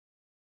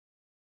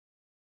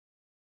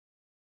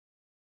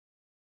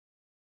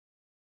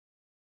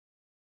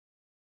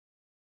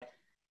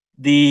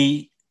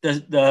the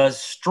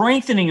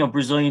strengthening of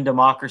Brazilian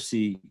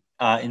democracy,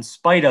 in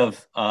spite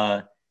of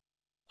the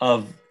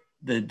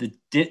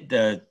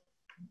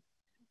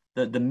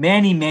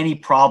many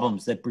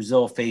problems that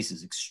Brazil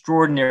faces,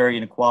 extraordinary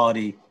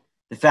inequality,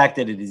 the fact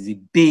that it is a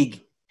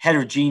big,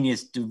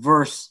 heterogeneous,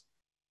 diverse,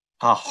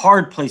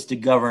 hard place to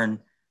govern,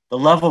 the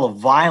level of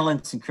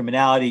violence and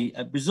criminality.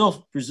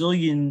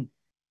 Brazilian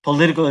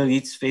political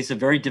elites face a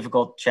very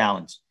difficult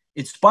challenge.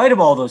 In spite of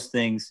all those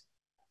things,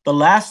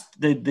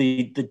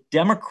 the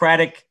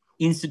democratic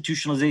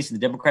institutionalization, the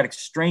democratic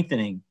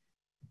strengthening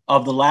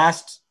of the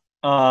last,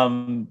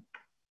 I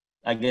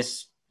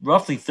guess,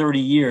 roughly 30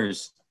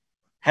 years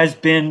has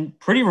been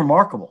pretty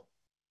remarkable.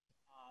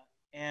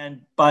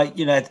 And by,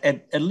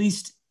 at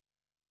least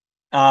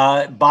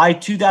by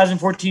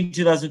 2014,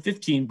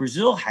 2015,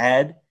 Brazil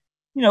had,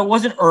 it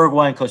wasn't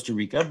Uruguay and Costa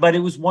Rica, but it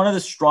was one of the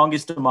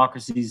strongest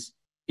democracies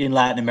in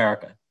Latin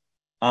America.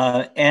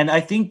 And I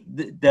think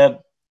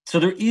so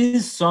there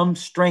is some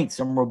strength,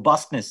 some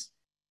robustness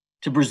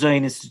to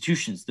Brazilian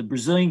institutions. The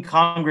Brazilian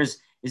Congress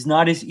is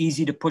not as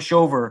easy to push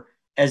over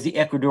as the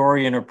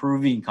Ecuadorian or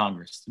Peruvian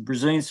Congress. The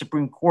Brazilian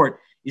Supreme Court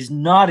is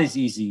not as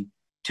easy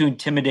to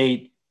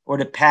intimidate or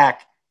to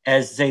pack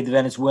as, say, the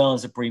Venezuelan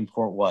Supreme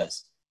Court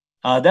was.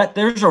 That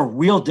there's a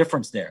real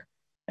difference there.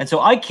 And so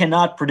I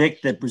cannot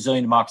predict that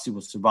Brazilian democracy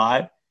will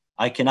survive.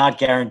 I cannot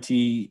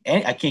guarantee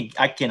I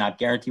cannot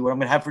guarantee what I'm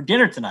going to have for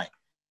dinner tonight.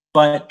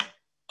 But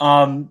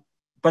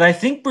I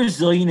think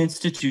Brazilian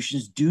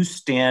institutions do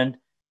stand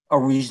a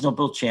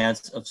reasonable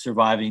chance of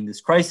surviving this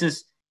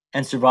crisis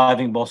and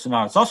surviving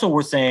Bolsonaro. It's also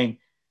worth saying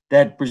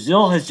that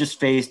Brazil has just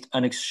faced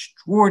an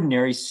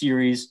extraordinary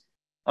series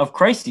of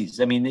crises.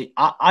 I mean,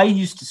 I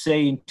used to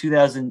say in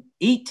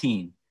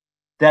 2018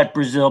 that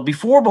Brazil,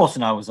 before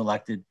Bolsonaro was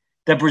elected,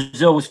 that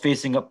Brazil was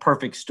facing a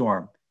perfect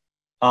storm.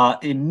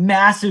 A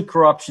massive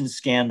corruption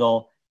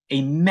scandal,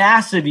 a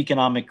massive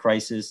economic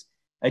crisis,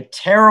 a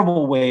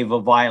terrible wave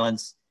of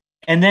violence.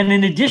 And then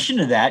in addition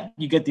to that,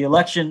 you get the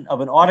election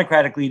of an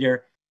autocratic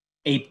leader,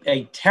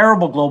 a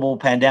terrible global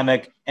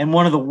pandemic, and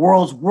one of the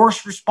world's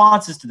worst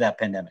responses to that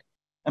pandemic.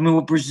 I mean,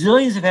 what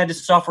Brazilians have had to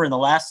suffer in the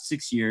last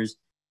 6 years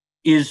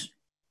is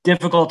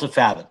difficult to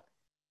fathom.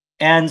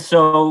 And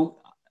so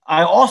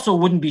I also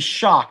wouldn't be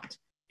shocked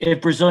if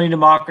Brazilian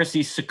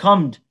democracy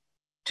succumbed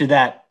to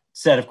that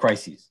set of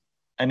crises.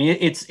 I mean,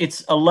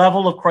 it's a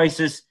level of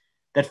crisis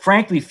that,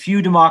 frankly,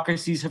 few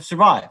democracies have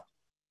survived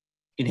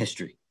in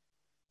history.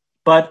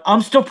 But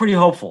I'm still pretty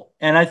hopeful.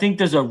 And I think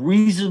there's a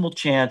reasonable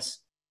chance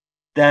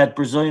that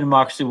Brazilian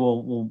democracy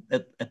will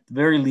at the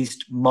very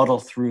least, muddle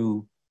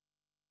through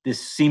this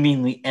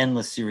seemingly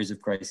endless series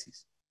of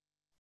crises.